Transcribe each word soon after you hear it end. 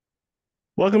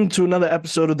Welcome to another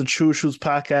episode of the True Shoes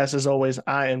podcast. As always,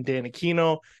 I am Dan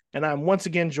Aquino, and I'm once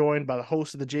again joined by the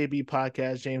host of the JB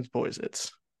podcast, James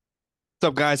Boisits. What's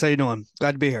up, guys? How you doing?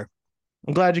 Glad to be here.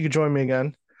 I'm glad you could join me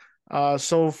again.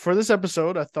 So for this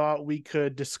episode, I thought we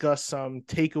could discuss some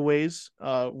takeaways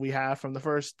we have from the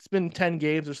first. It's been 10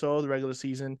 games or so of the regular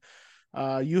season.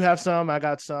 You have some, I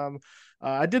got some.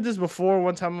 I did this before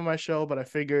one time on my show, but I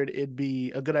figured it'd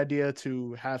be a good idea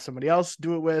to have somebody else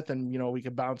do it with, and we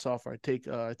could bounce off our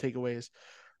takeaways.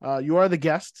 You are the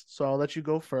guest, so I'll let you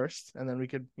go first, and then we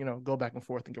could go back and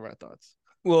forth and give our thoughts.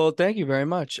 Well, thank you very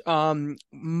much.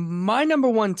 My number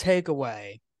one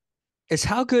takeaway is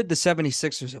how good the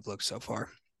 76ers have looked so far.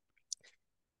 Okay.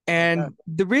 And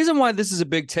the reason why this is a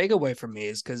big takeaway for me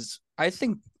is because I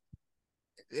think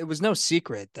it was no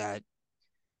secret that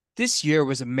this year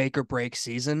was a make or break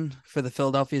season for the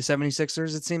Philadelphia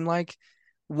 76ers, it seemed like.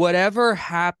 Whatever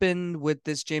happened with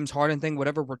this James Harden thing,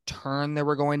 whatever return they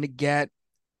were going to get,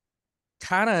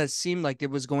 kind of seemed like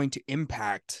it was going to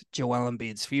impact Joel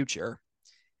Embiid's future.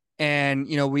 And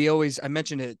I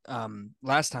mentioned it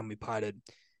last time we potted.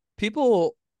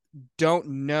 People don't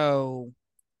know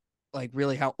like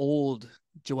really how old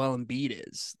Joel Embiid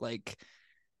is. Like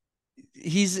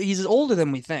he's older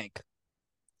than we think.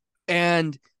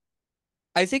 And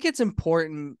I think it's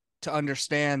important to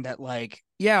understand that, like,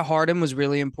 yeah, Harden was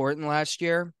really important last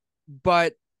year,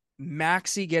 but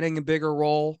Maxey getting a bigger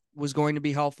role was going to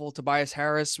be helpful. Tobias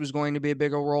Harris was going to be a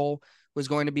bigger role, was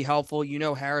going to be helpful.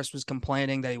 Harris was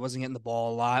complaining that he wasn't getting the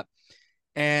ball a lot.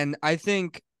 And I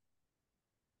think,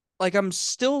 like, I'm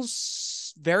still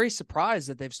very surprised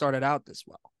that they've started out this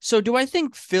well. So, do I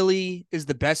think Philly is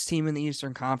the best team in the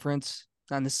Eastern Conference?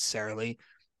 Not necessarily.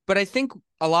 But I think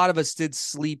a lot of us did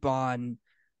sleep on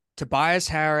Tobias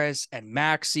Harris and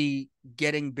Maxey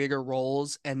getting bigger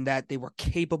roles and that they were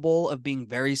capable of being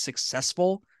very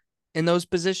successful in those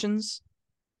positions.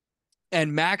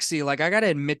 And Maxey, like, I got to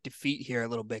admit defeat here a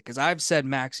little bit because I've said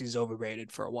Maxey's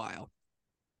overrated for a while.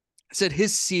 I said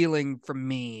his ceiling for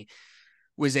me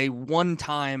was a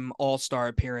one-time All-Star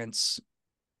appearance,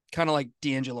 kind of like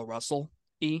D'Angelo Russell,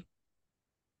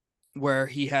 where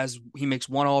he makes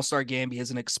one All-Star game, he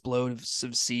has an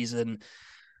explosive season,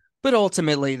 but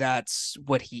ultimately that's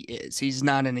what he is. He's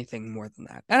not anything more than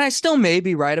that. And I still may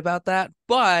be right about that,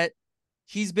 but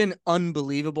he's been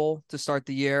unbelievable to start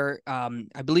the year.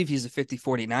 I believe he's a 50,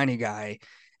 40, 90 guy,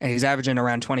 and he's averaging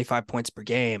around 25 points per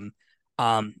game.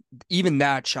 Even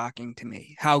that shocking to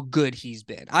me, how good he's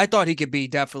been. I thought he could be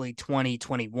definitely 20,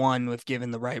 21 if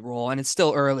given the right role, and it's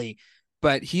still early,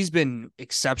 but he's been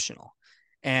exceptional.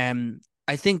 And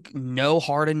I think no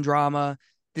Harden drama.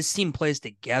 This team plays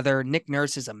together. Nick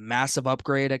Nurse is a massive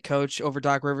upgrade at coach over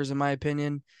Doc Rivers, in my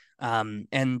opinion.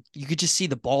 And you could just see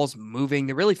the balls moving.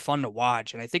 They're really fun to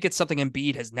watch. And I think it's something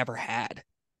Embiid has never had.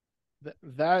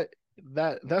 That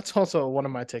that's also one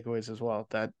of my takeaways as well.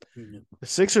 That Mhm. the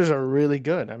Sixers are really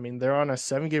good. I mean, they're on a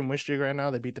 7-game win streak right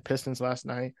now. They beat the Pistons last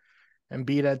night. And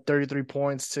beat at 33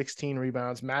 points, 16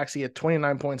 rebounds. Maxey at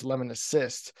 29 points, 11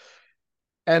 assists.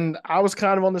 And I was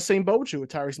kind of on the same boat with you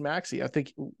with Tyrese Maxey. I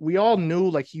think we all knew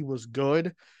like he was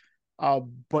good,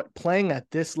 but playing at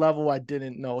this level, I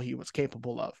didn't know he was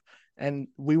capable of. And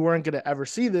we weren't going to ever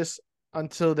see this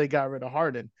until they got rid of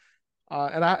Harden.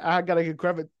 And I got to give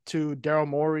credit to Daryl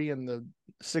Morey and the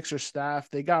Sixers staff.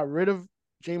 They got rid of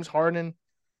James Harden.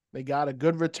 They got a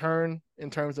good return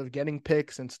in terms of getting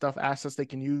picks and stuff, assets they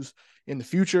can use in the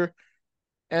future.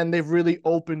 And they've really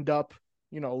opened up,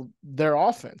 their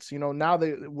offense. Now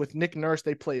they with Nick Nurse,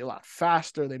 they play a lot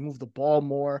faster. They move the ball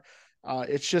more.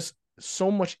 It's just so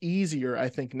much easier, I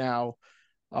think, now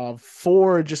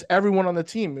for just everyone on the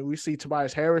team. We see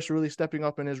Tobias Harris really stepping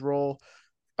up in his role.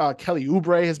 Kelly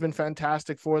Oubre has been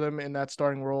fantastic for them in that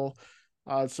starting role.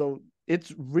 So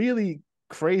it's really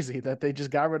crazy that they just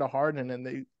got rid of Harden and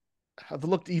they have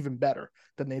looked even better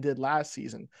than they did last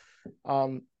season.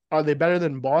 Are they better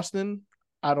than Boston?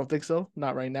 I don't think so.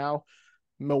 Not right now.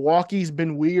 Milwaukee's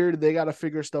been weird. They got to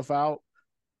figure stuff out.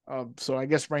 So I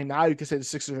guess right now you can say the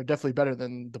Sixers are definitely better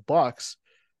than the Bucks.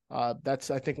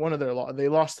 That's I think one of their they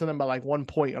lost to them by like 1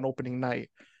 point on opening night.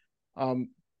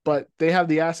 But they have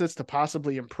the assets to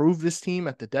possibly improve this team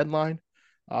at the deadline.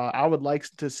 I would like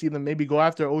to see them maybe go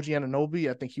after OG Anunoby.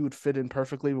 I think he would fit in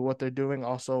perfectly with what they're doing.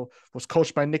 Also was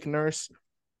coached by Nick Nurse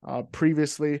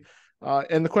previously.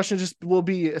 And the question just will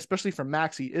be, especially for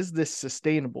Maxey, is this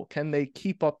sustainable? Can they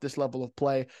keep up this level of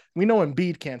play? We know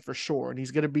Embiid can for sure, and he's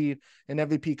going to be in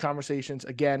MVP conversations.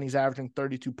 Again, he's averaging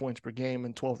 32 points per game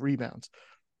and 12 rebounds.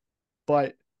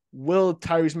 But will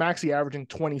Tyrese Maxey averaging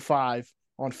 25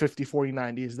 on 50, 40,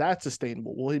 90, is that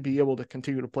sustainable? Will he be able to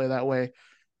continue to play that way?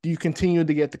 do you continue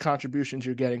to get the contributions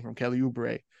you're getting from Kelly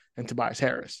Oubre and Tobias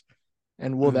Harris?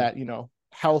 And will Mhm. that,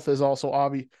 health is also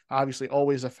obviously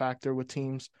always a factor with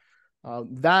teams.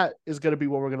 That is going to be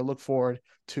what we're going to look forward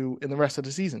to in the rest of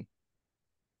the season.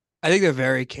 I think they're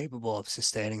very capable of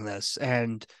sustaining this.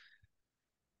 And,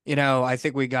 I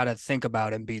think we got to think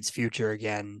about Embiid's future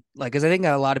again. Like, because I think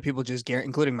a lot of people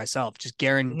including myself, just Mm-hmm.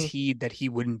 guaranteed that he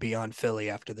wouldn't be on Philly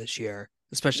after this year,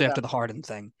 especially Yeah. after the Harden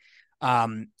thing.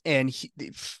 And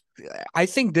I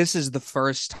think this is the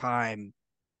first time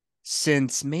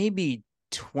since maybe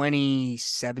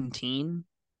 2017,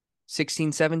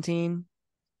 16, 17.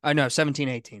 I know 17,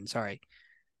 18, sorry.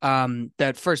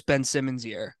 That first Ben Simmons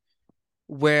year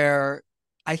where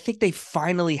I think they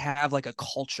finally have like a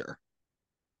culture.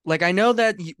 Like I know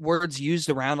that word's used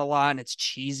around a lot and it's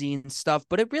cheesy and stuff,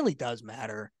 but it really does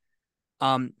matter.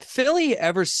 Philly,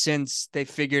 ever since they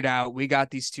figured out we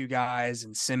got these two guys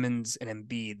and Simmons and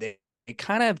Embiid, they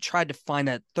kind of tried to find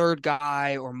that third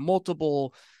guy or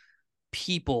multiple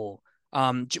people,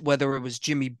 whether it was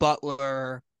Jimmy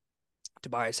Butler,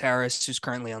 Tobias Harris, who's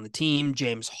currently on the team,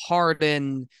 James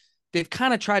Harden. They've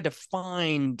kind of tried to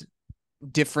find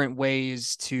different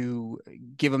ways to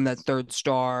give him that third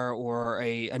star or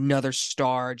another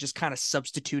star, just kind of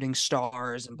substituting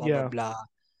stars and blah blah Yeah. blah.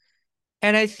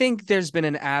 And I think there's been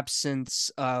an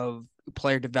absence of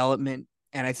player development.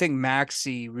 And I think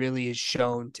Maxey really is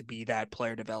shown to be that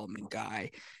player development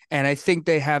guy. And I think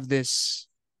they have this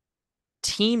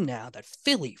team now that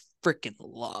Philly freaking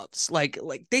loves. Like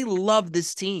they love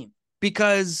this team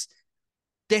because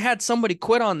they had somebody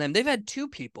quit on them. They've had two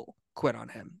people quit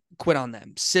on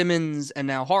them, Simmons and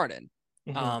now Harden.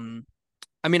 Mm-hmm. Um,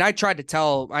 I mean, I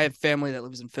have family that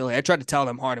lives in Philly. I tried to tell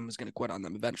them Harden was going to quit on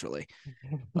them eventually.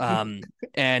 And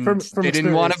from they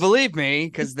didn't want to experience. believe me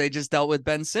because they just dealt with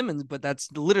Ben Simmons, but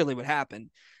that's literally what happened.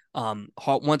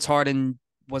 Once Harden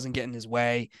wasn't getting his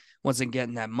way, wasn't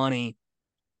getting that money,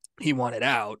 he wanted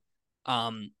out.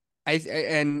 Um,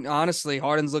 and honestly,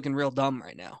 Harden's looking real dumb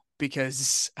right now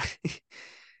because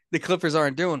the Clippers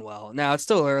aren't doing well. Now it's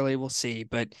still early, we'll see,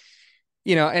 but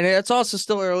and it's also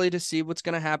still early to see what's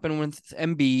going to happen with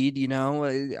Embiid.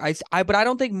 But I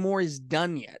don't think Morey's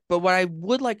done yet. But what I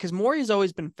would like, because Morey's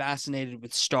always been fascinated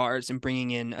with stars and bringing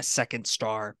in a second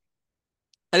star.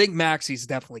 I think Maxey's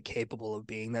definitely capable of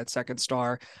being that second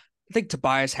star. I think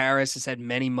Tobias Harris has had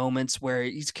many moments where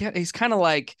he's kind of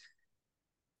like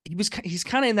he's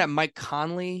kind of in that Mike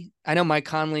Conley. I know Mike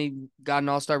Conley got an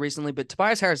All-Star recently, but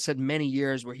Tobias Harris had many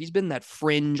years where he's been that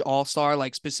fringe All-Star,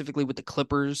 like specifically with the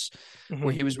Clippers, where Mm-hmm.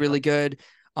 he was Yeah. really good.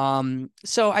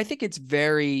 So I think it's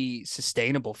very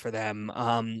sustainable for them.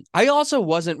 I also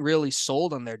wasn't really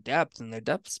sold on their depth, and their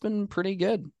depth's been pretty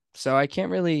good. So I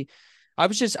can't really.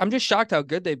 I'm just shocked how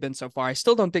good they've been so far. I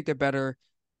still don't think they're better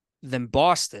than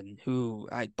Boston,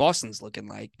 Boston's looking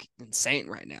like insane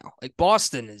right now. Like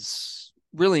Boston is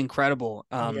really incredible.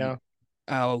 Yeah.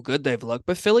 How good they've looked,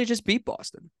 but Philly just beat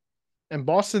Boston. And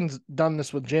Boston's done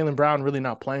this with Jaylen Brown really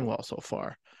not playing well so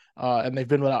far. And they've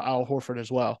been without Al Horford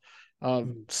as well.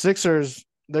 Mm-hmm. Sixers,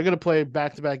 they're going to play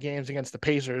back to back games against the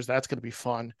Pacers. That's going to be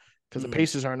fun because the Mm-hmm.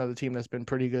 Pacers are another team that's been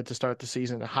pretty good to start the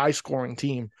season, a high scoring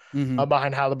team Mm-hmm.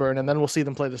 behind Halliburton. And then we'll see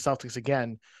them play the Celtics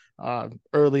again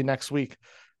early next week.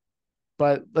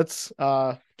 But let's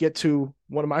get to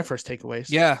one of my first takeaways.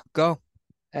 Yeah, go.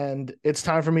 And it's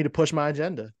time for me to push my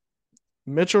agenda.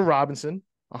 Mitchell Robinson,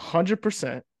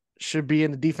 100% should be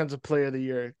in the defensive player of the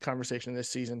year conversation this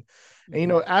season.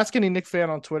 And, Mm-hmm. ask any Knick fan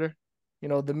on Twitter,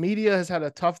 the media has had a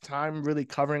tough time really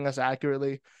covering us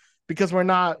accurately because we're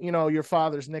not, your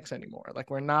father's Knicks anymore. Like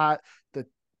we're not the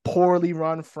poorly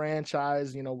run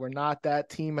franchise. We're not that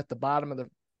team at the bottom of the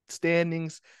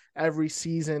standings every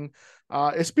season.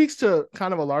 It speaks to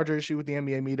kind of a larger issue with the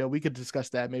NBA media. We could discuss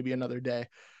that maybe another day.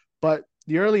 But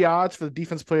the early odds for the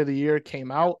defense player of the year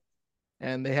came out,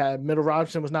 and they had Middle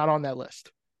Robinson was not on that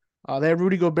list. They had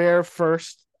Rudy Gobert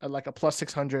first at like a plus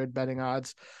 600 betting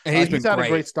odds. And he's He's been had a great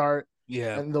great. start,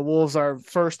 Yeah. and the Wolves are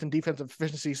first in defensive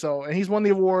efficiency. So, and he's won the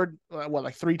award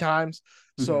like 3 times.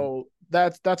 Mm-hmm. So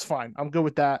that's fine. I'm good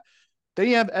with that. Then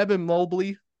you have Evan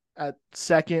Mobley at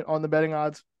second on the betting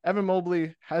odds. Evan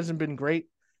Mobley hasn't been great.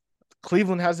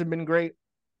 Cleveland hasn't been great.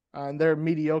 And they're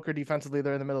mediocre defensively.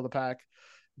 They're in the middle of the pack.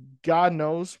 God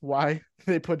knows why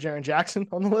they put Jaren Jackson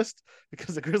on the list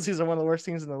because the Grizzlies are one of the worst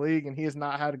teams in the league and he has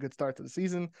not had a good start to the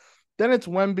season. Then it's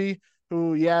Wemby,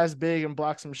 who, is big and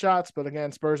blocks some shots, but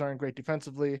again, Spurs aren't great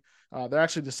defensively. They're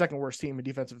actually the second worst team in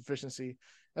defensive efficiency.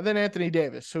 And then Anthony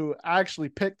Davis, who I actually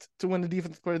picked to win the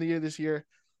Defensive Player of the Year this year.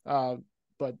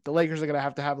 But the Lakers are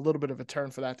going to have a little bit of a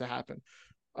turn for that to happen.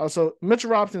 So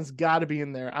Mitchell Robinson's got to be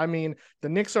in there. I mean, the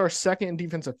Knicks are second in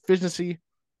defensive efficiency.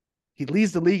 He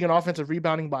leads the league in offensive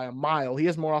rebounding by a mile. He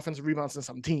has more offensive rebounds than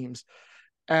some teams.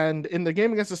 And in the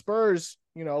game against the Spurs,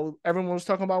 everyone was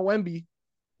talking about Wemby.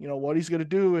 What he's going to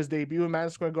do is debut in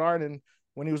Madison Square Garden. And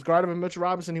when he was guarded by Mitchell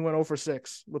Robinson, he went 0 for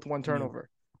 6 with one turnover.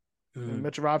 Mm-hmm.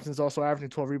 Mitchell Robinson's also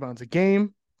averaging 12 rebounds a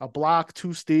game, a block,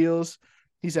 2 steals.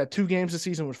 He's had 2 games this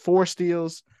season with 4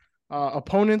 steals.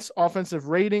 Opponents' offensive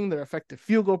rating, their effective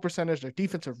field goal percentage, their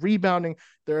defensive rebounding,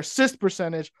 their assist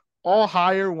percentage, all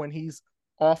higher when he's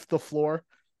off the floor.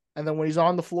 And then when he's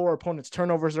on the floor, opponents'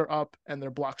 turnovers are up and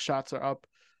their block shots are up.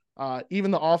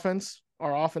 Even the offense,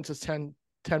 our offense is 10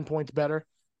 points better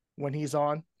when he's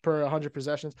on per 100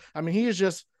 possessions. I mean, he is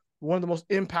just one of the most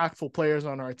impactful players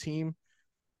on our team,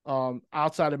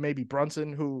 outside of maybe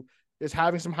Brunson, who is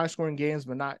having some high scoring games,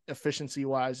 but not efficiency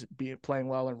wise playing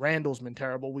well. And Randall's been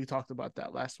terrible. We talked about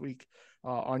that last week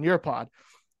on your pod.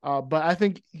 But I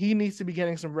think he needs to be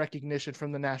getting some recognition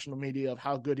from the national media of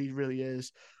how good he really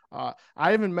is.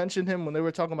 I even mentioned him when they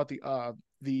were talking about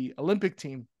the Olympic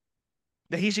team,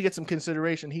 that he should get some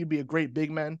consideration. He'd be a great big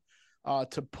man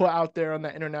to put out there on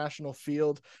that international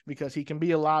field, because he can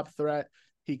be a lob threat.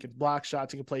 He can block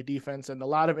shots. He can play defense. And a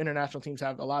lot of international teams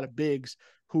have a lot of bigs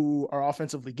who are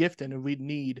offensively gifted, and we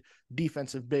need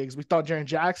defensive bigs. We thought Jaren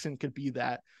Jackson could be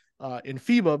that in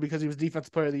FIBA because he was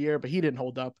Defensive Player of the Year, but he didn't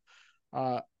hold up.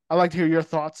 I'd like to hear your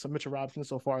thoughts on Mitchell Robinson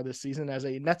so far this season as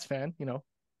a Nets fan,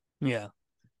 Yeah.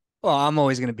 Well, I'm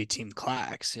always going to be Team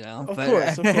Clax, Of but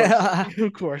course, of course,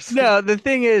 of course. no, the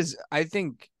thing is, I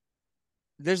think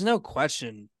there's no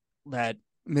question that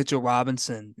Mitchell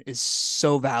Robinson is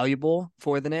so valuable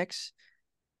for the Knicks.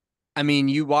 I mean,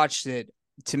 you watched it.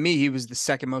 To me, he was the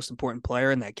second most important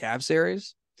player in that Cavs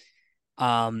series.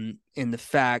 In the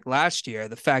fact last year,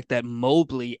 the fact that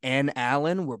Mobley and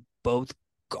Allen were both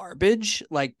garbage,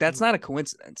 like that's not a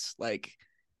coincidence. Like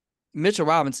Mitchell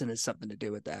Robinson has something to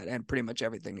do with that, and pretty much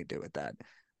everything to do with that.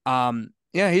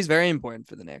 Yeah, he's very important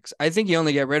for the Knicks. I think you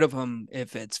only get rid of him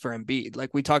if it's for Embiid, like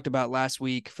we talked about last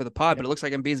week for the pod. But it looks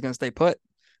like Embiid's going to stay put,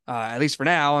 at least for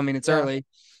now. I mean, it's early.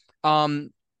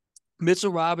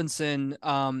 Mitchell Robinson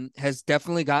has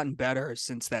definitely gotten better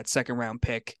since that second round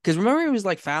pick. Because remember, he was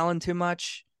like fouling too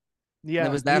much. Yeah, and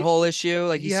there was that whole issue.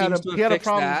 Like he seems to have fixed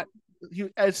problem. that.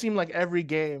 It seemed like every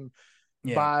game,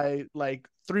 by like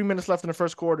 3 minutes left in the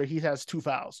first quarter, he has 2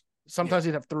 fouls. Sometimes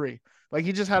he'd have 3. Like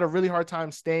he just had a really hard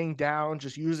time staying down,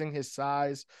 just using his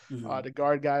size to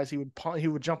guard guys. He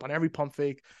would jump on every pump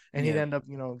fake, and he'd end up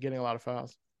getting a lot of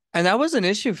fouls. And that was an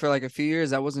issue for like a few years.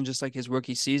 That wasn't just like his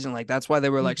rookie season. Like that's why they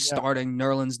were like starting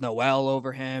Nerlens Noel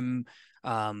over him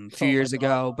a few years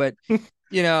ago. But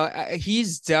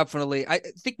he's definitely. I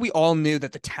think we all knew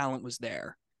that the talent was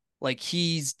there. Like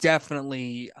he's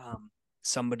definitely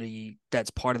somebody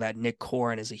that's part of that Knick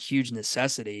core and is a huge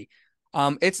necessity.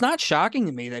 It's not shocking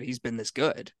to me that he's been this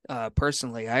good.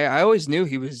 Personally, I always knew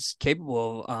he was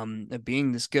capable of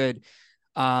being this good.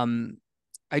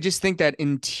 I just think that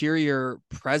interior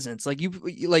presence,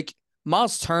 like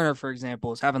Miles Turner, for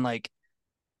example, is having like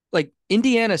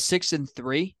Indiana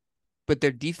 6-3, but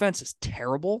their defense is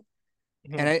terrible.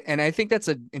 And I think that's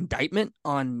an indictment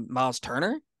on Miles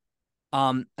Turner.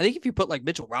 I think if you put like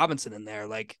Mitchell Robinson in there,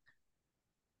 like,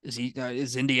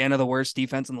 is Indiana the worst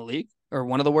defense in the league, or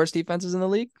one of the worst defenses in the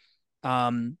league?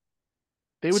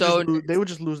 They would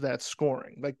just lose that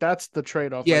scoring. Like that's the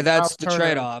trade-off. Yeah, like, that's the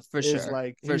trade-off for sure.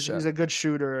 Like he's a good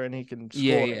shooter and he can score.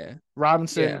 Yeah.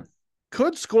 Robinson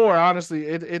could score. Honestly,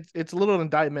 it's a little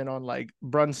indictment on like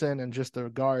Brunson and just their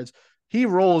guards. He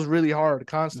rolls really hard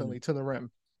constantly to the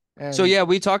rim. And so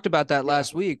we talked about that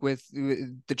last week with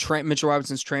the Mitchell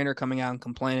Robinson's trainer coming out and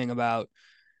complaining about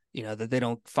that they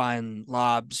don't find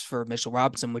lobs for Mitchell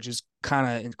Robinson, which is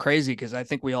kind of crazy because I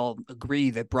think we all agree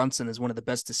that Brunson is one of the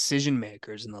best decision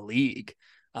makers in the league.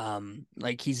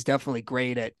 Like he's definitely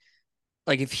great at,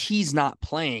 like, if he's not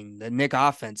playing, the Knick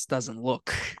offense doesn't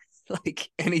look like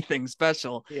anything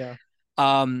special. Yeah.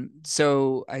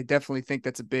 So I definitely think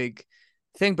that's a big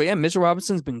thing. But yeah, Mitchell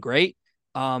Robinson's been great.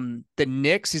 The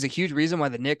Knicks, he's a huge reason why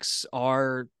the Knicks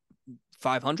are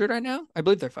 500 right now. I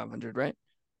believe they're 500, right?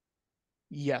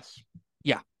 Yes.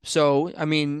 Yeah. So, I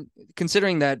mean,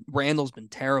 considering that Randall's been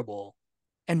terrible,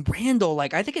 and Randall,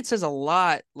 like, I think it says a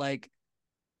lot. Like,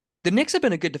 the Knicks have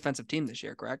been a good defensive team this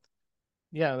year, correct?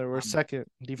 Yeah, they were second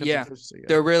defensive efficiency. Yeah,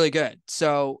 they're really good.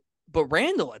 So, but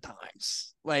Randall at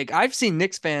times, like, I've seen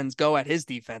Knicks fans go at his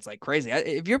defense like crazy.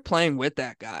 If you're playing with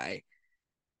that guy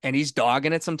and he's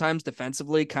dogging it sometimes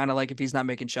defensively, kind of like if he's not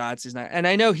making shots, he's not. And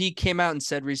I know he came out and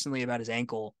said recently about his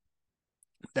ankle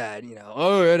that,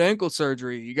 I had ankle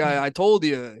surgery. I told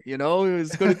you,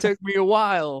 it's going to take me a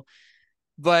while.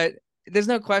 But there's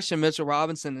no question Mitchell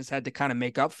Robinson has had to kind of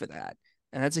make up for that.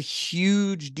 And that's a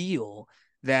huge deal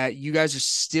that you guys are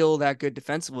still that good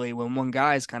defensively when one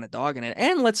guy is kind of dogging it.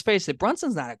 And let's face it,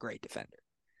 Brunson's not a great defender,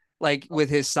 like with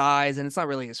his size, and it's not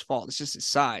really his fault. It's just his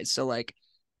size. So like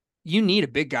you need a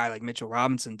big guy like Mitchell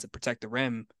Robinson to protect the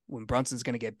rim when Brunson's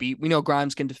going to get beat. We know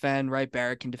Grimes can defend, right?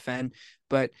 Barrett can defend,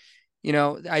 but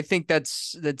I think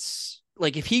that's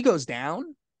like if he goes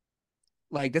down,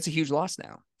 like that's a huge loss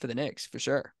now for the Knicks for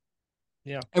sure.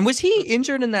 Yeah. And was he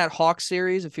injured in that Hawks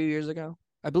series a few years ago?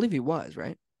 I believe he was,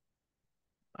 right?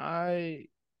 I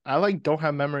I like don't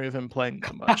have memory of him playing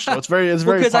that much. So it's Well,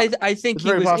 very because I think it's he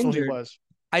very was possible he injured. was.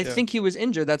 I Yeah. think he was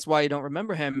injured. That's why you don't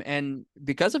remember him. And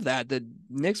because of that, the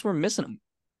Knicks were missing him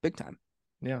big time.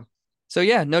 Yeah. So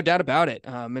yeah, no doubt about it.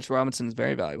 Mitch Robinson is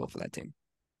very valuable for that team.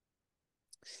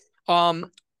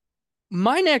 Um,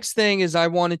 my next thing is I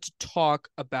wanted to talk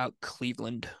about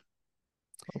Cleveland.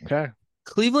 Okay.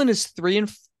 Cleveland is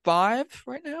 3-5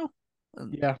 right now.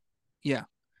 Yeah. Yeah,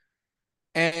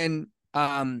 and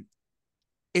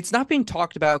it's not being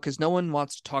talked about because no one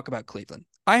wants to talk about Cleveland.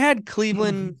 I had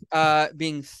Cleveland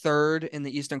being third in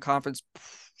the Eastern Conference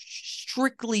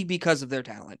strictly because of their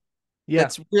talent. Yeah.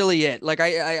 That's really it. Like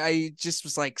I just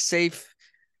was like safe.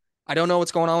 I don't know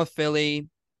what's going on with Philly.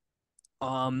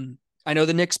 I know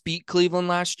the Knicks beat Cleveland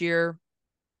last year,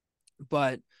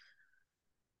 but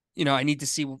I need to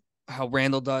see how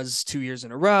Randall does 2 years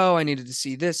in a row. I needed to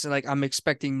see this. Like I'm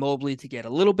expecting Mobley to get a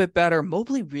little bit better.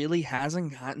 Mobley really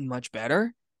hasn't gotten much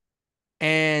better.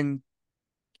 And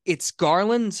it's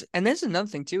Garland's, and there's another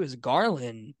thing too, is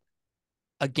Garland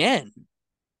again.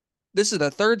 This is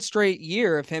the third straight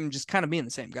year of him just kind of being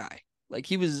the same guy. Like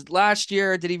he was last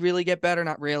year, did he really get better?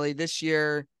 Not really. This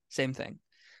year, same thing.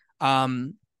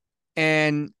 Um,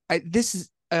 this is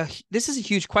a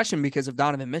huge question because of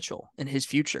Donovan Mitchell and his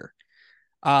future.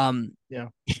 Um, Yeah.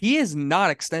 he is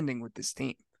not extending with this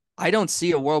team. I don't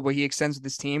see a world where he extends with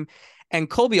this team. And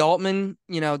Kobe Altman,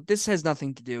 this has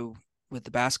nothing to do with the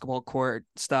basketball court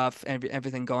stuff and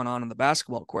everything going on the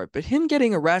basketball court, but him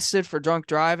getting arrested for drunk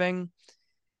driving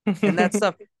and that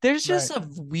stuff, there's just Right.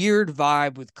 a weird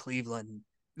vibe with Cleveland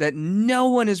that no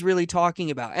one is really talking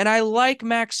about. And I like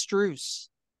Max Strus.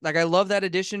 Like I love that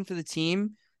addition for the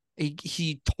team.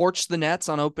 He torched the Nets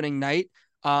on opening night.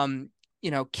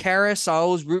 Karras, I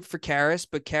always root for Karras,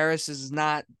 but Karras is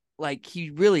not like he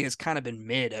really has kind of been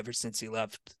mid ever since he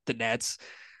left the Nets.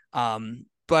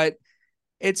 But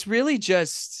it's really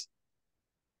just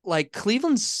like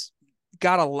Cleveland's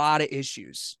got a lot of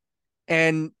issues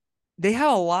and they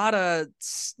have a lot of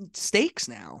stakes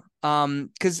now.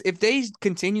 Because if they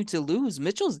continue to lose,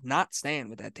 Mitchell's not staying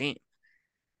with that team.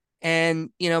 And,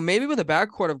 maybe with a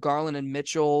backcourt of Garland and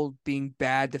Mitchell being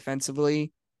bad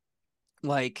defensively,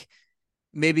 like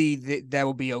maybe that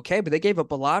will be okay. But they gave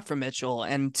up a lot for Mitchell.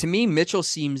 And to me, Mitchell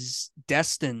seems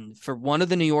destined for one of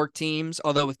the New York teams.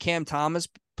 Although with Cam Thomas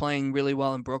playing really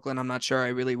well in Brooklyn, I'm not sure I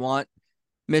really want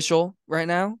Mitchell right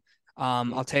now.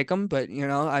 I'll take him, but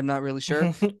I'm not really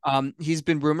sure. He's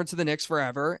been rumored to the Knicks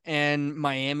forever, and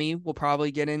Miami will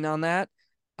probably get in on that.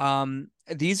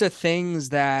 These are things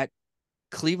that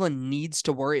Cleveland needs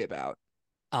to worry about.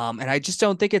 And I just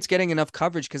don't think it's getting enough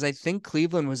coverage because I think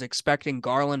Cleveland was expecting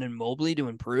Garland and Mobley to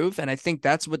improve, and I think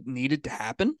that's what needed to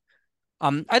happen.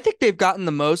 I think they've gotten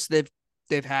the most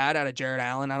they've had out of Jared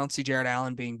Allen. I don't see Jared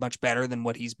Allen being much better than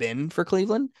what he's been for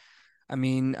Cleveland. I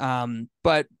mean,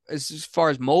 but as far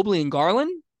as Mobley and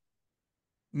Garland,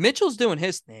 Mitchell's doing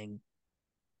his thing.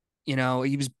 He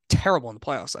was terrible in the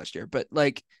playoffs last year, but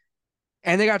like,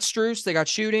 and they got Strus, they got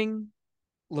shooting,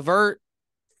 Levert,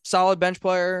 solid bench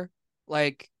player.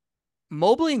 Like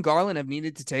Mobley and Garland they've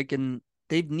needed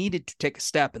to take a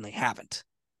step and they haven't.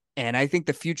 And I think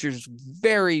the future is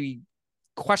very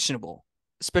questionable,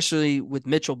 especially with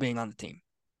Mitchell being on the team.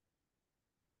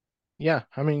 Yeah.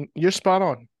 I mean, you're spot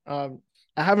on.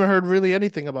 I haven't heard really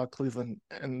anything about Cleveland,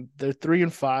 and they're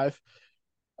 3-5.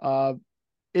 Uh,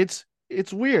 it's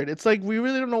weird. It's like we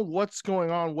really don't know what's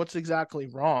going on, what's exactly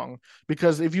wrong.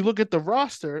 Because if you look at the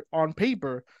roster on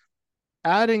paper,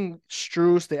 adding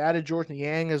Strus, they added Jordan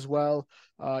Yang as well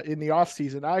in the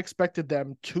offseason. I expected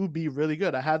them to be really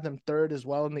good. I had them third as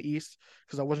well in the East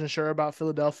because I wasn't sure about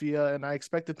Philadelphia, and I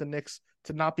expected the Knicks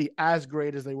to not be as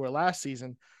great as they were last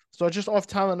season. So just off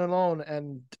talent alone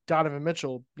and Donovan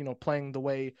Mitchell, playing the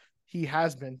way he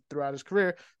has been throughout his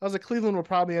career, I was like, Cleveland will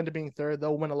probably end up being third.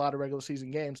 They'll win a lot of regular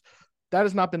season games. That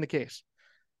has not been the case.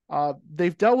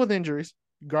 They've dealt with injuries.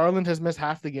 Garland has missed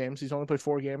half the games. He's only played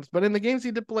 4 games, but in the games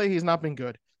he did play, he's not been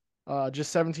good.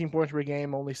 Just 17 points per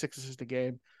game, only 6 assists a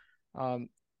game. Um,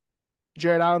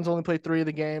 Jared Allen's only played 3 of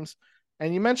the games.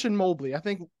 And you mentioned Mobley. I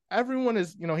think everyone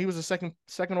is, he was a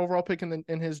second overall pick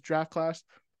in his draft class.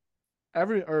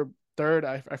 or third,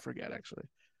 I forget actually,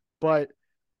 but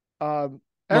um,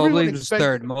 everyone Mobley was expect,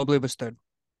 third. Mobley was third.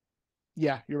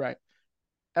 yeah, you're right.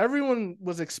 Everyone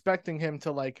was expecting him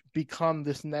to like become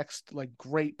this next like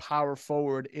great power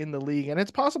forward in the league, and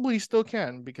it's possible he still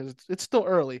can because it's still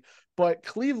early. But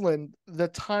Cleveland, the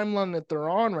timeline that they're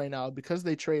on right now, because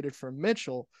they traded for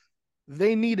Mitchell,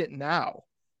 they need it now.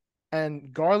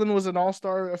 And Garland was an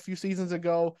all-star a few seasons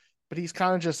ago, but he's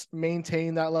kind of just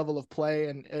maintained that level of play.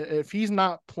 And if he's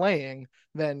not playing,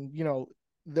 then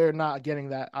they're not getting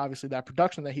that, obviously, that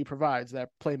production that he provides, that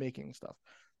playmaking stuff.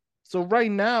 So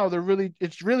right now,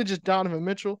 it's really just Donovan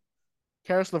Mitchell.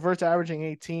 Karis LeVert's averaging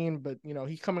 18, but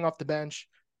he's coming off the bench,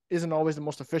 isn't always the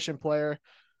most efficient player.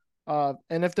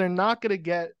 And if they're not going to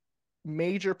get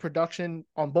major production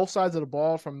on both sides of the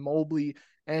ball from Mobley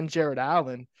and Jared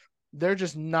Allen, they're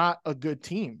just not a good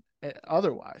team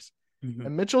otherwise. Mm-hmm.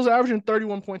 And Mitchell's averaging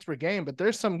 31 points per game, but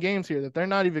there's some games here that they're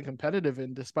not even competitive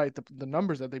in, despite the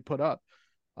numbers that they put up.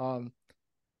 Um,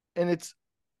 and it's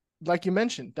like you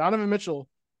mentioned, Donovan Mitchell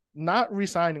not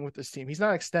re-signing with this team. He's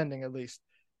not extending, at least.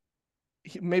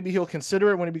 Maybe he'll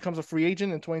consider it when he becomes a free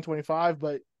agent in 2025,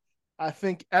 but I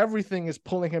think everything is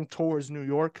pulling him towards New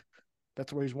York.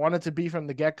 That's where he's wanted to be from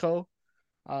the get-go.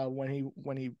 When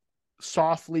he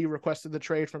softly requested the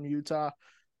trade from Utah,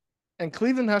 and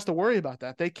Cleveland has to worry about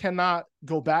that. They cannot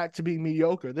go back to being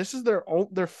mediocre. This is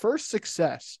their first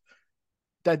success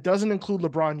that doesn't include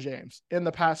LeBron James in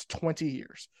the past 20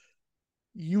 years.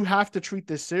 You have to treat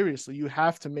this seriously. You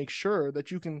have to make sure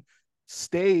that you can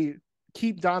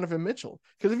keep Donovan Mitchell.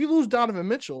 Because if you lose Donovan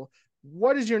Mitchell,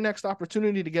 what is your next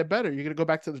opportunity to get better? You're going to go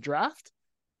back to the draft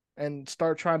and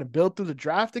start trying to build through the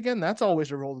draft again? That's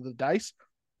always a roll of the dice.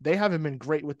 They haven't been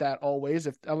great with that always,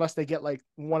 unless they get like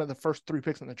one of the first 3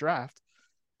 picks in the draft.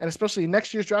 And especially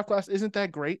next year's draft class isn't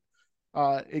that great.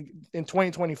 In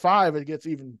 2025, it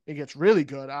gets really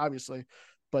good, obviously.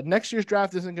 But next year's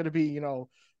draft isn't going to be,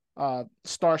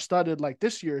 star-studded like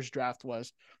this year's draft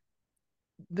was.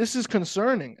 This is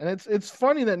concerning, and it's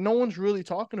funny that no one's really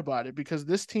talking about it, because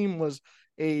this team was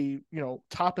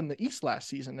top in the East last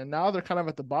season, and now they're kind of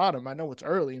at the bottom. I know it's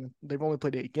early and they've only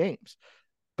played 8 games,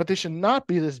 but they should not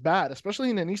be this bad, especially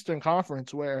in an Eastern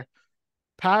Conference where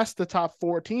past the top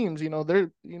 4 teams,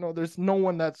 there's no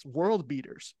one that's world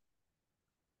beaters.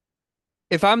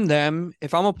 If I'm them,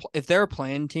 if they're a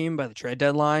playing team by the trade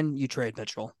deadline, you trade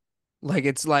Mitchell. Like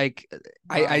it's like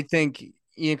Wow. I think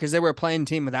because they were a playing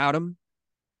team without him,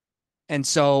 and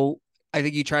so I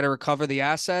think you try to recover the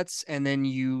assets, and then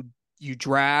you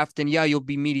draft, and yeah, you'll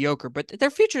be mediocre, but their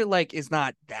future like is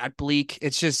not that bleak.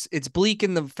 It's bleak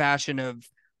in the fashion of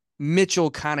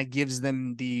Mitchell kind of gives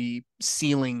them the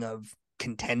ceiling of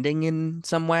contending in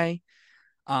some way.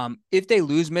 If they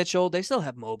lose Mitchell, they still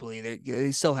have Mobley.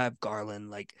 They still have Garland.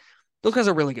 Like those guys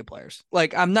are really good players.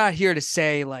 Like I'm not here to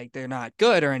say like they're not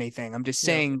good or anything. I'm just Yeah.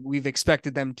 saying we've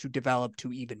expected them to develop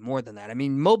to even more than that. I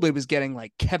mean, Mobley was getting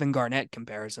like Kevin Garnett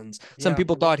comparisons. Some Yeah.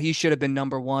 people thought he should have been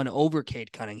number 1 over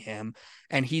Cade Cunningham,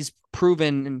 and he's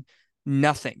proven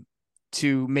nothing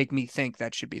to make me think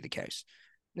that should be the case.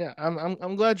 Yeah.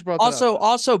 I'm glad you brought that up.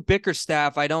 Also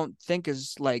Bickerstaff, I don't think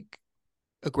is like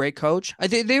a great coach. I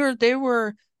think they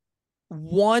were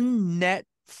one net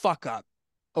fuck up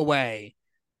away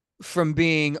from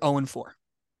being 0-4.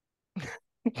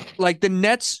 Like the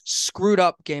Nets screwed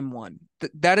up game 1.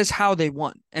 That is how they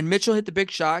won. And Mitchell hit the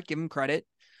big shot, give him credit.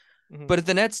 Mm-hmm. But if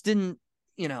the Nets didn't,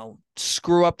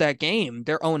 screw up that game,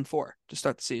 they're 0-4 to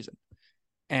start the season.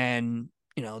 And,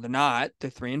 they're not. They're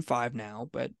 3-5 now,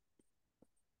 but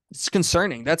it's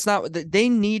concerning. That's not they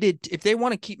needed. If they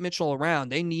want to keep Mitchell around,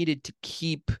 they needed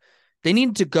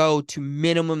to go to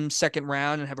minimum second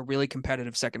round and have a really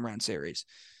competitive second round series.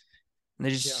 And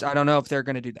Yeah. I don't know if they're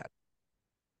going to do that.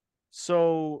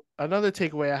 So another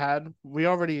takeaway I had, we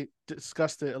already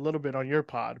discussed it a little bit on your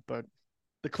pod, but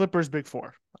the Clippers' Big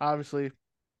Four, obviously,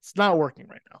 it's not working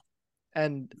right now.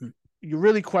 And you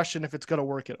really question if it's going to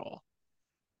work at all.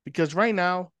 Because right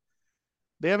now,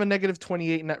 they have a negative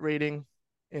 28 net rating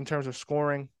in terms of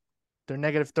scoring. They're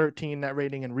negative 13 net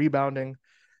rating and rebounding.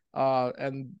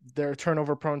 And they're a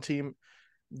turnover prone team.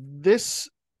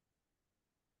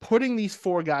 Putting these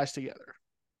 4 guys together,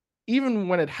 even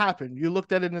when it happened, you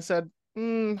looked at it and said,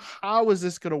 how is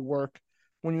this going to work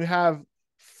when you have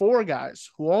 4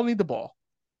 guys who all need the ball?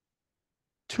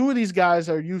 2 of these guys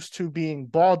are used to being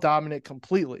ball dominant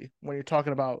completely when you're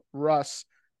talking about Russ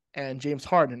and James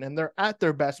Harden, and they're at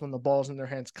their best when the ball's in their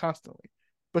hands constantly.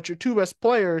 But your 2 best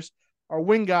players are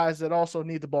wing guys that also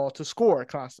need the ball to score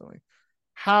constantly.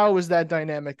 How is that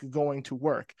dynamic going to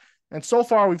work? And so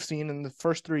far, we've seen in the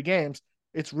first 3 games,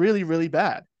 it's really, really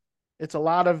bad. It's a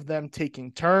lot of them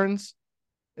taking turns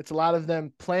It's a lot of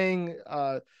them playing,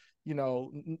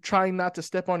 trying not to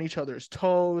step on each other's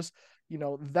toes.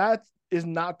 That is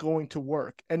not going to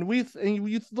work. And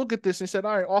you look at this and said,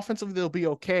 all right, offensively they'll be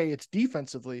okay. It's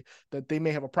defensively that they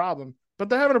may have a problem, but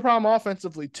they're having a problem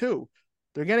offensively too.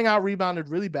 They're getting out rebounded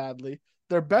really badly.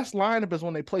 Their best lineup is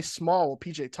when they play small with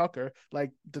PJ Tucker,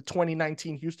 like the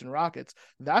 2019 Houston Rockets.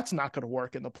 That's not going to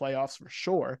work in the playoffs for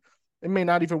sure. It may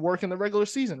not even work in the regular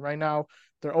season. Right now,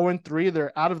 they're 0-3.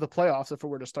 They're out of the playoffs if it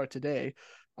were to start today.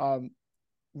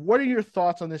 What are your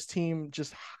thoughts on this team?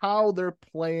 Just how they're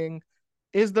playing?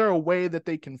 Is there a way that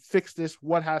they can fix this?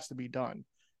 What has to be done?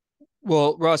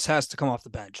 Well, Russ has to come off the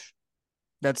bench.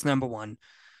 That's number one.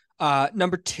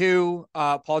 Number two,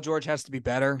 Paul George has to be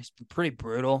better. He's been pretty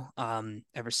brutal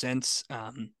ever since.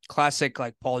 Classic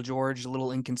like Paul George, a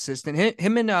little inconsistent.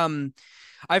 Him and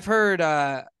I've heard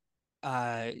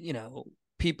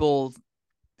people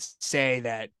say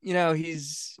that,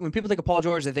 he's when people think of Paul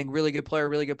George, they think really good player,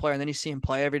 and then you see him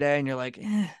play every day and you're like,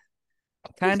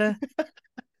 kind of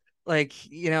like,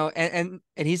 and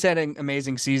he's had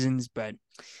amazing seasons, but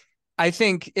I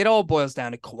think it all boils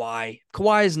down to Kawhi.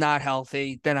 Kawhi is not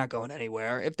healthy. They're not going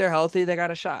anywhere. If they're healthy, they got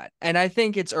a shot. And I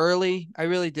think it's early. I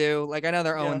really do. Like, I know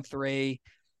they're Yeah, 0-3.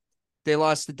 They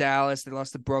lost to Dallas. They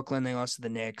lost to Brooklyn. They lost to the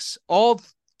Knicks. All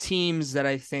teams that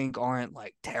I think aren't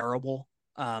like terrible.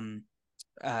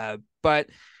 But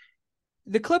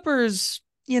the Clippers,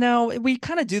 we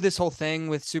kind of do this whole thing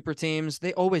with super teams.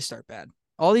 They always start bad.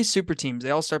 All these super teams, they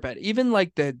all start bad. Even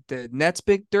like the Nets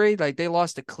big three, like they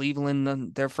lost to Cleveland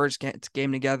in their first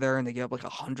game together, and they gave up like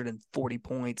 140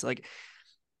 points. Like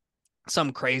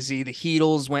some crazy. The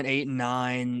Heatles went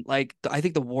 8-9. Like I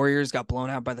think the Warriors got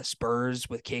blown out by the Spurs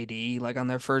with KD like on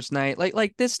their first night.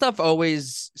 Like this stuff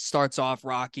always starts off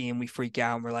rocky and we freak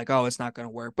out and we're like, oh, it's not going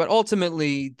to work. But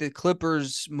ultimately, the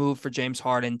Clippers move for James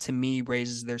Harden to me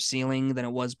raises their ceiling than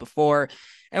it was before,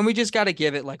 and we just got to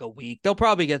give it like a week. They'll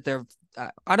probably get their.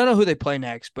 I don't know who they play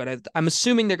next, but I'm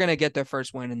assuming they're going to get their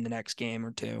first win in the next game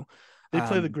or two. they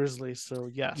play the Um, Grizzlies, so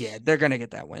yeah, yes. they're going to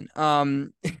get that win.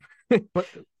 But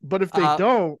but if they uh,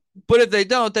 don't, but if they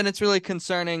don't, then it's really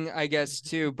concerning, I guess,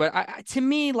 too. But to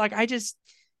me, like, I just,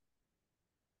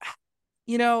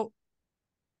 you know,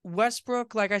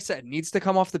 Westbrook, like I said, needs to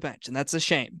come off the bench, and that's a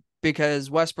shame because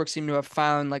Westbrook seemed to have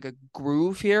found like a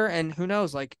groove here, and who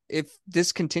knows, like, if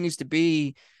this continues to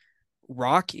be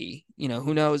rocky,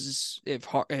 who knows if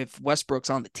Westbrook's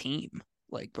on the team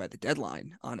like by the deadline,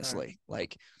 right, honestly,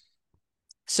 like.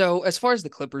 So as far as the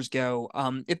Clippers go,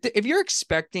 if you're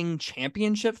expecting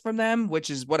championship from them, which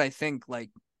is what I think like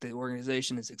the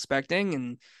organization is expecting,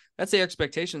 and that's the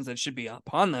expectations that should be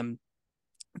upon them,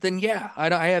 then yeah,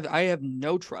 I have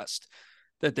no trust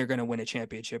that they're going to win a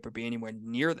championship or be anywhere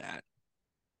near that.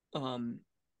 Um,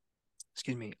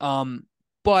 excuse me.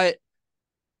 But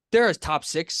they're a top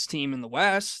six team in the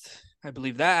West. I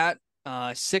believe that.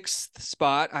 Sixth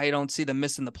spot. I don't see them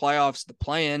missing the playoffs, the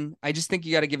play-in. I just think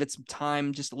you got to give it some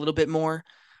time, just a little bit more.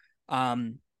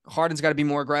 Harden's got to be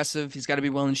more aggressive. He's got to be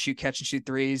willing to catch and shoot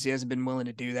threes. He hasn't been willing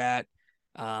to do that.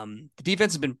 The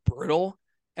defense has been brutal.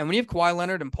 And when you have Kawhi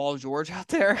Leonard and Paul George out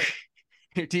there,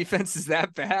 your defense is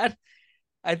that bad.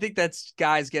 I think that's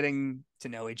guys getting to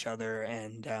know each other,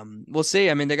 and we'll see.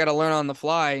 I mean, they got to learn on the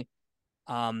fly.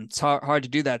 It's hard to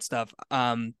do that stuff.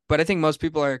 But I think most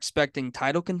people are expecting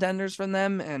title contenders from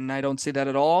them, and I don't see that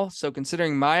at all. So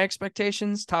considering my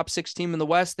expectations, top six team in the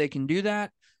West, they can do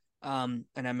that. And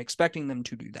I'm expecting them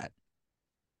to do that.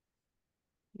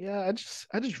 yeah,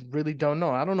 I just really don't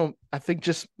know. I don't know. I think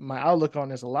just my outlook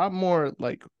on is a lot more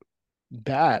like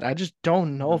bad. I just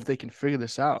don't know if Mhm. they can figure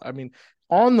this out. I mean,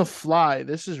 on the fly,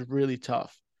 this is really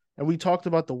tough. And we talked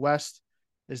about the West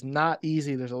is not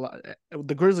easy. There's a lot.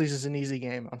 The Grizzlies is an easy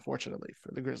game, unfortunately,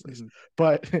 for the Grizzlies. Mhm.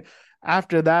 But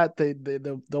after that,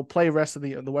 they'll play rest of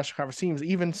the Western Conference teams.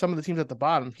 Even some of the teams at the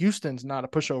bottom. Houston's not a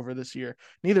pushover this year.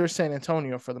 Neither is San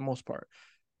Antonio for the most part.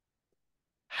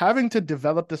 Having to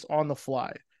develop this on the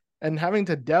fly and having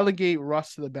to delegate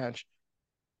Russ to the bench,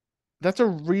 that's a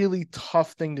really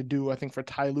tough thing to do, I think, for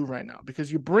Ty Lue right now,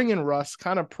 because you bring in Russ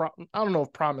kind of, I don't know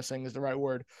if promising is the right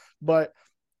word, but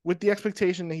with the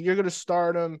expectation that you're going to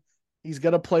start him, he's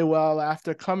going to play well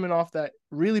after coming off that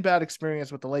really bad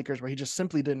experience with the Lakers where he just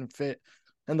simply didn't fit.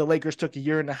 And the Lakers took a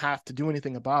year and a half to do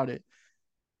anything about it.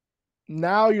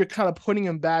 Now you're kind of putting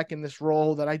him back in this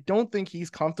role that I don't think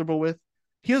he's comfortable with.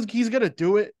 He's going to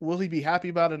do it. Will he be happy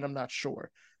about it? I'm not sure.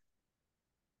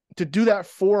 To do that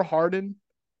for Harden,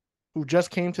 who just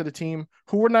came to the team,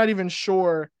 who we're not even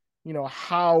sure,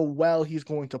 how well he's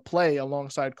going to play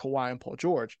alongside Kawhi and Paul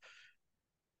George.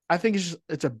 I think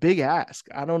it's a big ask.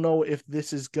 I don't know if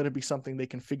this is going to be something they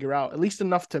can figure out, at least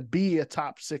enough to be a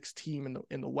top 6 team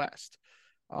in the West.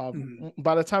 Mm.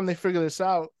 By the time they figure this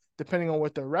out, depending on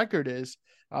what their record is,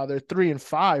 they're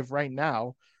 3-5 right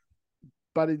now.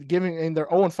 But giving and they're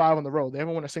 0-5 on the road. They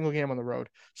haven't won a single game on the road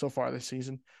so far this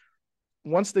season.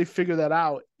 Once they figure that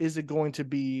out, is it going to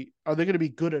be? Are they going to be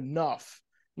good enough,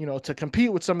 to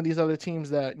compete with some of these other teams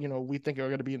that we think are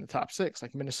going to be in the top 6?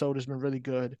 Like Minnesota's been really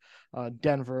good,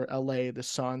 Denver, LA, the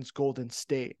Suns, Golden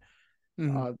State.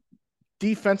 Mm. Uh,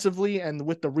 Defensively and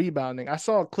with the rebounding, I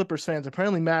saw Clippers fans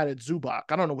apparently mad at Zubac.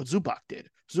 I don't know what Zubac did.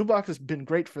 Zubac has been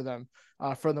great for them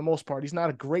for the most part. He's not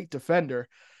a great defender,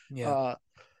 Yeah. uh,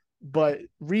 but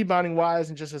rebounding wise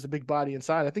and just as a big body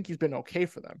inside, I think he's been okay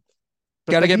for them.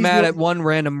 But Got to then get he's mad the at one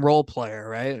random role player,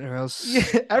 right? Or yeah.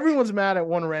 else. Everyone's mad at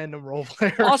one random role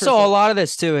player for Also, a some. lot of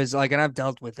this too is like, and I've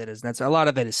dealt with it, is that's a lot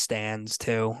of it is stands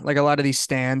too. Like a lot of these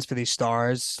stands for these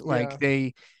stars, like Yeah,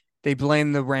 they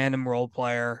blame the random role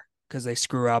player because they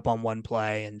screw up on one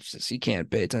play, and just you can't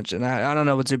pay attention. I don't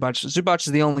know what Zubac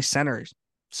is the only center,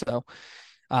 so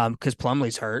because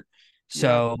Plumlee's hurt. yeah,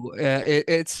 So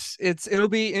it'll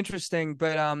be interesting,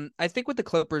 but I think with the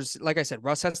Clippers, like I said,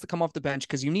 Russ has to come off the bench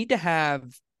because you need to have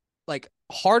like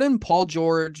Harden, Paul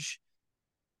George,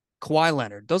 Kawhi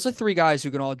Leonard. Those are three guys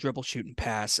who can all dribble, shoot, and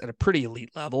pass at a pretty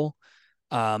elite level.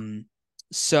 Um,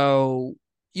 so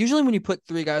usually when you put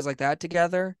three guys like that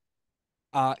together,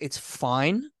 it's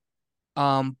fine.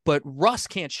 But Russ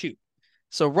can't shoot.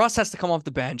 So Russ has to come off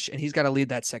the bench and he's got to lead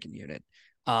that second unit.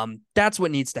 That's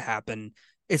what needs to happen.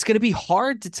 It's going to be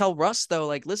hard to tell Russ though,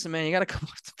 like, listen, man, you got to come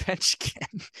off the bench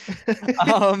again.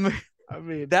 um, I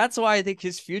mean, that's why I think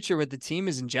his future with the team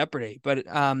is in jeopardy. But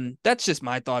that's just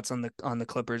my thoughts on the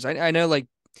Clippers. I know like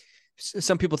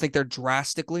some people think they're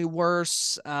drastically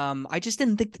worse. I just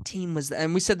didn't think the team was,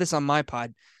 and we said this on my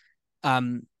pod,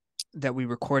 um, that we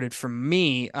recorded for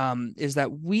me, is that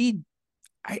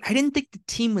I didn't think the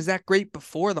team was that great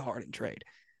before the Harden trade.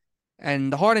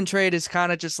 And the Harden trade is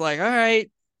kind of just like, all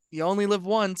right, you only live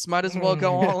once, might as well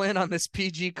go all in on this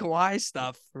PG Kawhi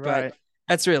stuff. But right.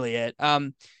 that's really it.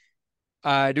 Do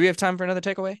we have time for another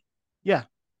takeaway? Yeah.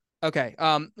 Okay.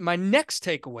 My next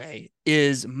takeaway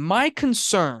is my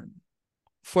concern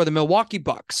for the Milwaukee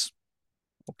Bucks.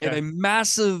 I have Okay. a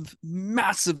massive,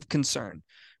 massive concern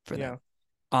for them.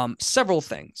 Yeah. Several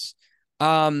things.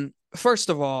 First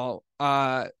of all,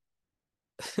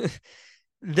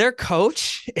 their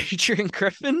coach, Adrian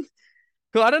Griffin,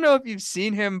 who I don't know if you've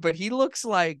seen him, but he looks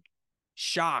like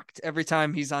shocked every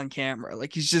time he's on camera.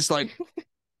 Like he's just like,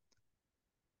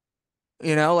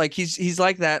 like he's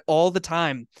like that all the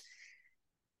time.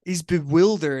 He's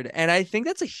bewildered, and I think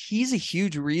he's a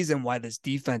huge reason why this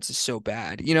defense is so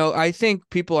bad. I think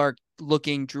people are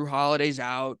looking Drew Holiday's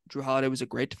out. Drew Holiday was a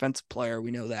great defensive player, we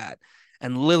know that.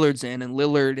 And Lillard's in, and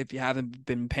Lillard, if you haven't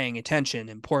been paying attention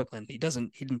in Portland, he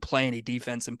didn't play any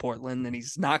defense in Portland, and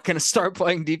he's not going to start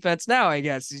playing defense now, I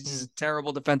guess. He's just a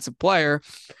terrible defensive player.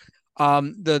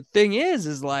 The thing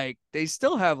is like they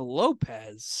still have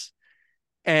Lopez.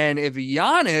 And if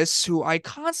Giannis, who I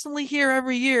constantly hear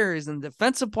every year is the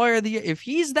defensive player of the year, if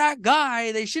he's that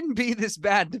guy, they shouldn't be this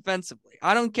bad defensively.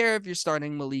 I don't care if you're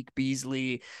starting Malik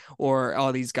Beasley or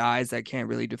all these guys that can't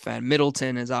really defend.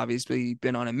 Middleton has obviously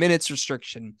been on a minutes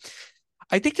restriction.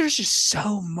 I think there's just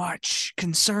so much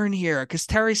concern here because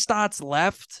Terry Stotts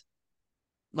left,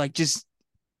 like just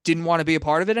didn't want to be a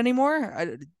part of it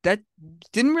anymore. That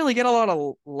didn't really get a lot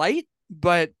of light,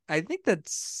 but I think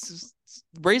that's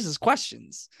raises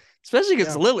questions, especially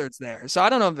because Yeah. Lillard's there. So I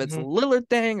don't know if it's a Mm-hmm. Lillard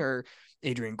thing or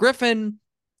Adrian Griffin,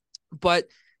 but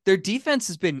their defense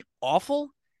has been awful.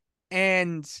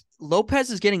 And Lopez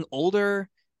is getting older.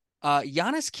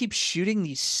 Giannis keeps shooting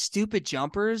these stupid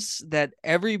jumpers that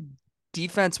every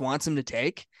defense wants him to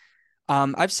take.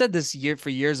 I've said this for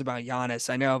years about Giannis.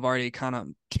 I know I've already kind of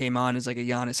came on as like a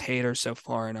Giannis hater so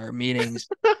far in our meetings,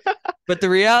 but the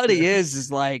reality Yeah.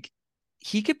 is like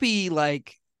he could be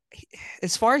like,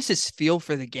 as far as his feel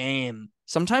for the game,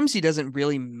 sometimes he doesn't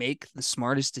really make the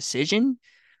smartest decision.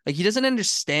 Like he doesn't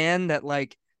understand that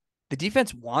like the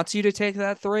defense wants you to take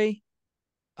that three.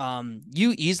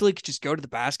 You easily could just go to the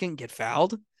basket and get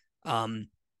fouled.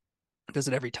 Does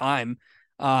it every time.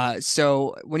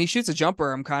 So when he shoots a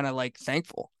jumper, I'm kind of like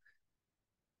thankful.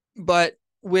 But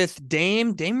with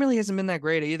Dame really hasn't been that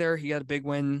great either. He got a big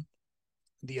win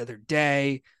the other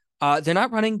day. They're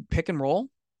not running pick and roll.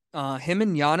 Him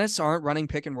and Giannis aren't running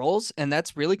pick and rolls, and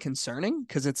that's really concerning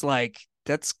because it's like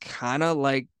that's kind of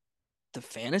like the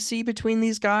fantasy between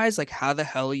these guys. Like, how the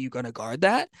hell are you going to guard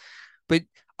that? But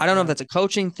I don't know if Yeah. that's a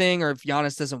coaching thing or if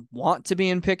Giannis doesn't want to be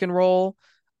in pick and roll.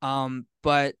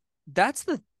 But that's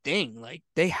thing. Like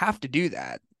they have to do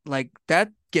that. Like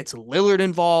that gets Lillard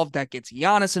involved, that gets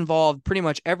Giannis involved pretty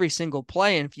much every single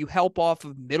play. And if you help off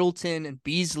of Middleton and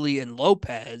Beasley and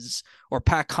Lopez or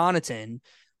Pat Connaughton,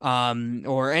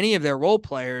 or any of their role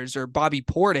players or Bobby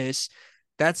Portis,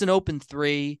 that's an open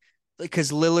three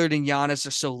because Lillard and Giannis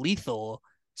are so lethal.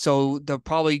 So they'll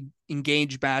probably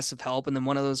engage massive help, and then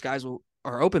one of those guys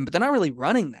are open, but they're not really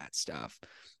running that stuff.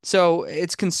 So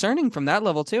it's concerning from that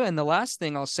level too. And the last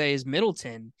thing I'll say is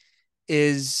Middleton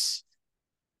is,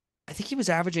 I think he was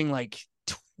averaging like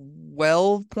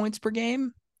 12 points per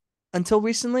game until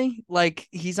recently. Like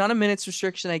he's on a minutes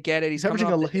restriction. I get it. He's coming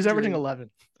off the He's averaging injury. 11.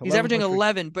 He's 11 averaging points per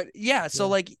 11, but yeah. So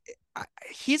yeah. like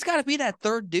he's got to be that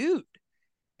third dude.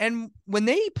 And when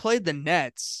they played the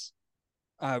Nets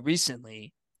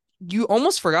recently, you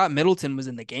almost forgot Middleton was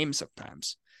in the game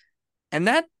sometimes. And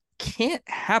that can't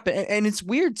happen. And it's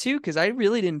weird too, because I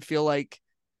really didn't feel like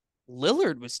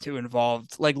Lillard was too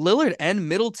involved. Like Lillard and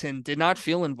Middleton did not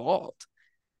feel involved.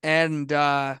 And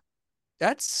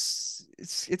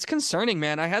it's concerning,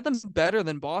 man. I had them better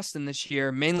than Boston this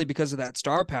year, mainly because of that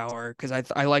star power, because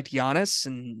I liked Giannis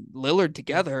and Lillard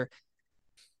together.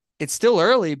 It's still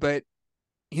early, but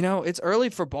it's early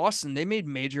for Boston. They made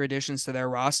major additions to their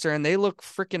roster and they look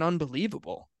freaking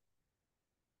unbelievable.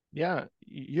 Yeah,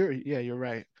 you're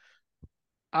right.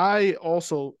 I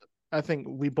think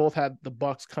we both had the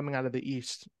Bucks coming out of the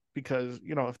East because,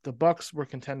 if the Bucks were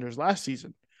contenders last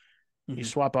season, you Mm-hmm.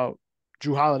 swap out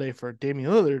Drew Holiday for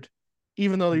Damian Lillard,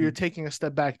 even though Mm-hmm. you're taking a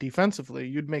step back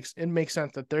defensively, it makes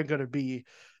sense that they're going to be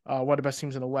one of the best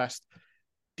teams in the West.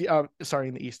 In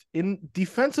the East. In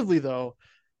defensively though,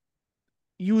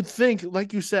 you would think,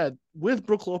 like you said, with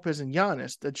Brook Lopez and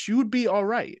Giannis, that you would be all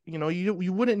right.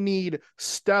 You wouldn't need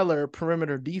stellar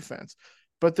perimeter defense.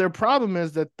 But their problem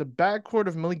is that the backcourt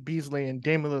of Malik Beasley and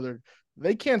Damian Lillard,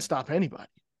 they can't stop anybody.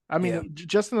 I Yeah. mean,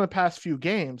 just in the past few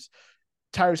games,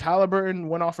 Tyrese Halliburton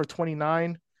went off for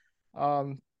 29.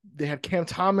 They had Cam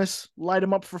Thomas light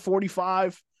him up for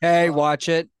 45. Hey, watch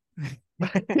it.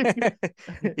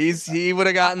 He would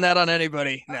have gotten that on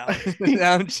anybody. No, no,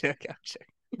 I'm joking.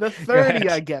 The Go 30 ahead.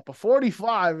 I get, but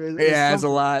 45 is Yeah, it's a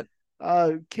something. lot.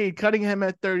 Cade Cunningham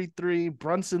at 33,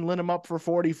 Brunson lit him up for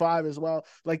 45 as well.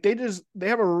 Like they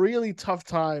have a really tough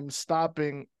time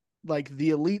stopping like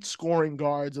the elite scoring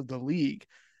guards of the league.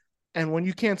 And when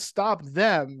you can't stop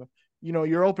them,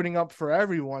 you're opening up for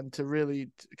everyone to really,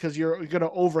 because you're going to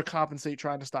overcompensate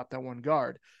trying to stop that one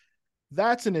guard.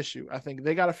 That's an issue. I think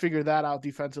they got to figure that out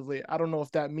defensively. I don't know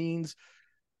if that means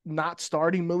not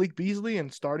starting Malik Beasley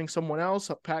and starting someone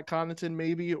else, Pat Connaughton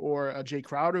maybe, or Jay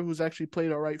Crowder, who's actually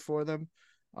played all right for them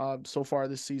so far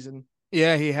this season.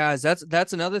 Yeah, he has.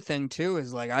 That's another thing too,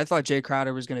 is like I thought Jay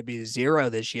Crowder was going to be a zero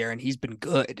this year, and he's been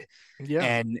good.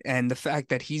 Yeah. And the fact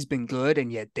that he's been good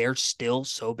and yet they're still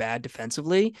so bad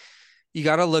defensively, you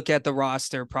got to look at the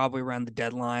roster probably around the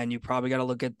deadline. You probably got to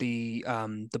look at the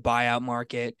buyout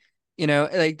market.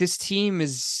 Like this team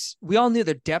we all knew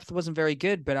their depth wasn't very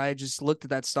good, but I just looked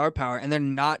at that star power and they're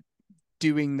not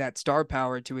doing that star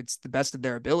power to the best of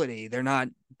their ability. They're not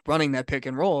running that pick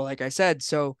and roll, like I said.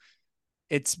 So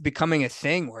it's becoming a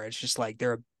thing where it's just like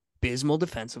they're abysmal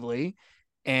defensively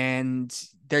and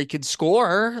they could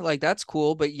score. Like that's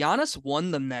cool. But Giannis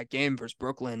won them that game versus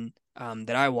Brooklyn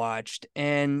that I watched.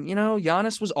 And,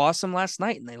 Giannis was awesome last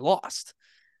night and they lost.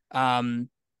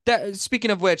 That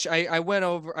speaking of which, I went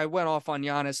off on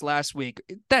Giannis last week.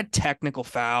 That technical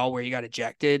foul where he got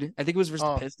ejected, I think it was versus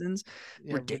the Pistons.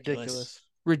 Yeah, Ridiculous.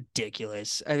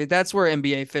 Ridiculous. I mean, that's where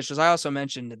NBA officials. I also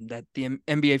mentioned that the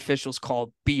NBA officials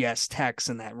called BS techs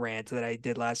in that rant that I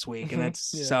did last week, and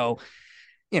that's yeah. so.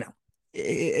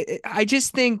 I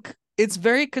just think it's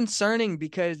very concerning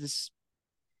because,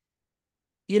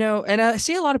 and I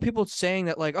see a lot of people saying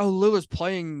that like, oh, Lillard's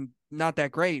playing not that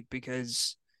great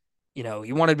because he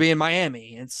wanted to be in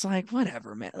Miami. It's like,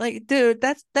 whatever, man. Like, dude,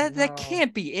 that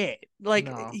can't be it. Like,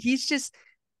 no. he's just.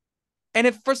 And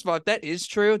first of all, if that is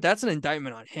true, that's an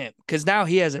indictment on him because now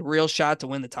he has a real shot to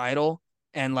win the title.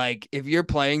 And like, if you're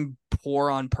playing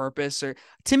poor on purpose, or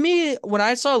to me, when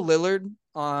I saw Lillard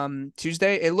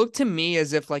Tuesday, it looked to me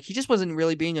as if like he just wasn't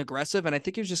really being aggressive. And I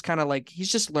think he was just kind of like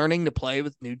he's just learning to play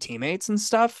with new teammates and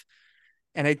stuff.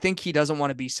 And I think he doesn't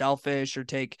want to be selfish or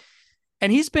take.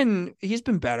 And he's been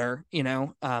better,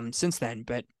 since then.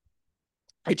 But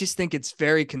I just think it's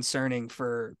very concerning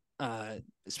for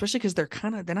especially because they're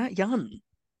not young.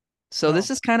 So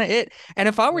this is kind of it. And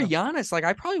if I were Giannis, like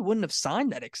I probably wouldn't have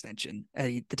signed that extension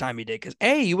at the time he did, because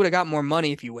A, you would have got more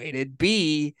money if you waited.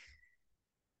 B,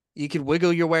 you could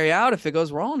wiggle your way out if it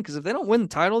goes wrong. Because if they don't win the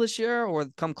title this year or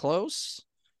come close,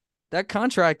 that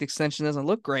contract extension doesn't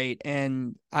look great.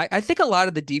 And I think a lot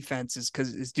of the defense is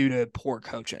due to poor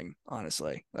coaching,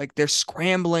 honestly. Like they're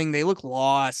scrambling, they look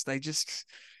lost. I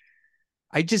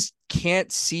just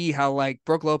can't see how like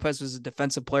Brooke Lopez was a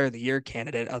defensive player of the year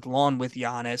candidate along with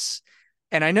Giannis.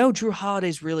 And I know Drew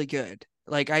Holiday's really good.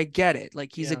 Like I get it.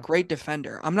 Like he's a Yeah. great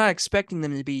defender. I'm not expecting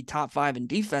them to be top 5 in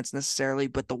defense necessarily,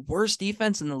 but the worst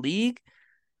defense in the league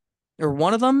or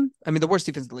one of them, I mean the worst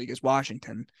defense in the league is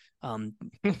Washington. Um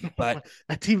but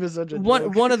That team is such a one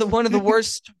joke. one of the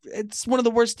worst it's one of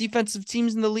the worst defensive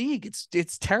teams in the league.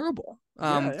 It's terrible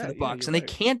Yeah, for yeah, the yeah, Bucks you're and they right.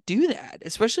 can't do that,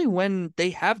 especially when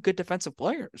they have good defensive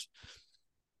players.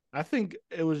 I think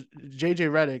it was JJ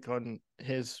Redick on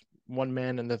his one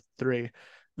man and the three.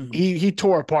 Mhm. He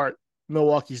tore apart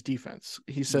Milwaukee's defense.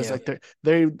 He says Yeah. like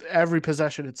they every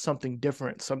possession it's something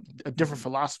different, some a different Mhm.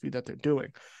 philosophy that they're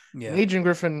doing. And Yeah. Adrian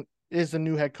Griffin is the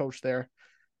new head coach there.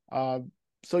 Uh,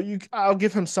 so I'll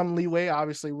give him some leeway.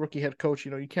 Obviously, rookie head coach,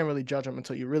 you can't really judge him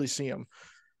until you really see him.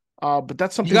 But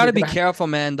that's You something got they're to be gonna, careful,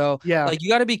 man, though. yeah, Like, you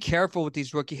got to be careful with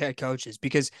these rookie head coaches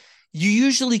because you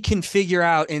usually can figure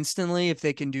out instantly if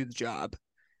they can do the job.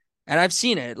 And I've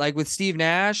seen it. Like with Steve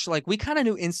Nash, like we kind of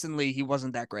knew instantly he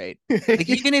wasn't that great. Like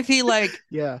even if he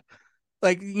yeah,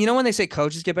 when they say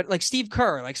coaches get better, like Steve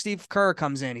Kerr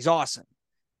comes in, he's awesome.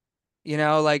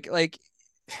 Like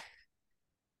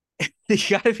you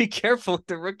got to be careful with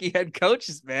the rookie head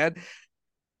coaches, man.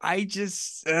 I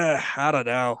don't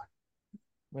know.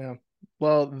 yeah.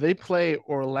 Well, they play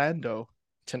Orlando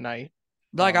tonight,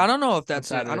 Like on I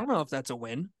Saturday. don't know if that's a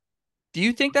win. Do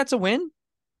you think that's a win?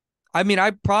 I mean,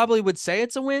 I probably would say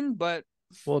it's a win, but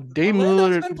Well,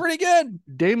 Orlando's been pretty good.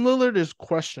 Dame Lillard is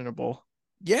questionable.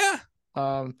 Yeah.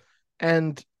 Um,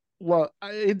 and well,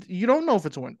 you don't know if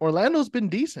it's a win. Orlando's been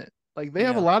decent. Like they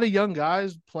have a Yeah. lot of young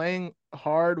guys playing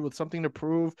hard with something to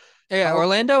prove. Yeah, How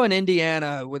Orlando and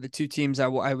Indiana were the two teams I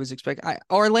was expecting.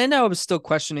 Orlando, I was still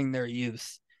questioning their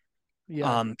youth,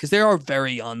 Yeah, because they are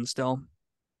very young still.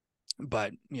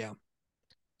 But yeah.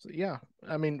 so, yeah.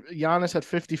 I mean, Giannis had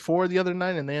 54 the other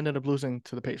night, and they ended up losing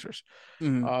to the Pacers.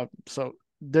 Mhm. So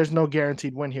there's no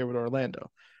guaranteed win here with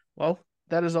Orlando. Well,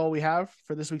 that is all we have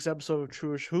for this week's episode of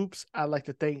TRUEISH Hoops. I'd like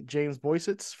to thank James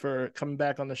Boisits for coming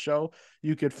back on the show.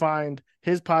 You could find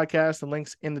his podcast and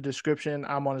links in the description.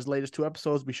 I'm on his latest 2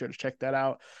 episodes. Be sure to check that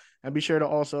out. And be sure to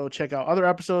also check out other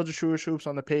episodes of TRUEISH Hoops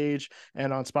on the page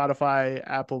and on Spotify,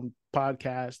 Apple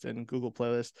Podcast, and Google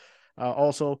Playlist.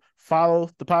 Also, follow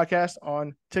the podcast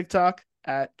on TikTok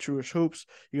at TRUEISH Hoops.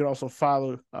 You can also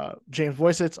follow James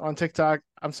Boisits on TikTok.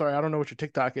 I'm sorry, I don't know what your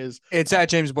TikTok is. It's at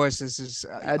James Boyce. This is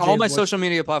At all James my Boisits. social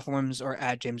media platforms are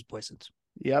at James Boyce.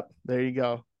 Yep, there you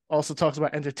go. Also talks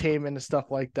about entertainment and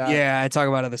stuff like that. Yeah, I talk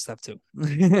about other stuff too.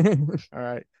 Have All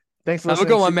right. Thanks for a listening.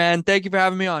 good one, See, man. Thank you for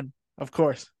having me on. of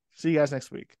course. See you guys next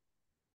week.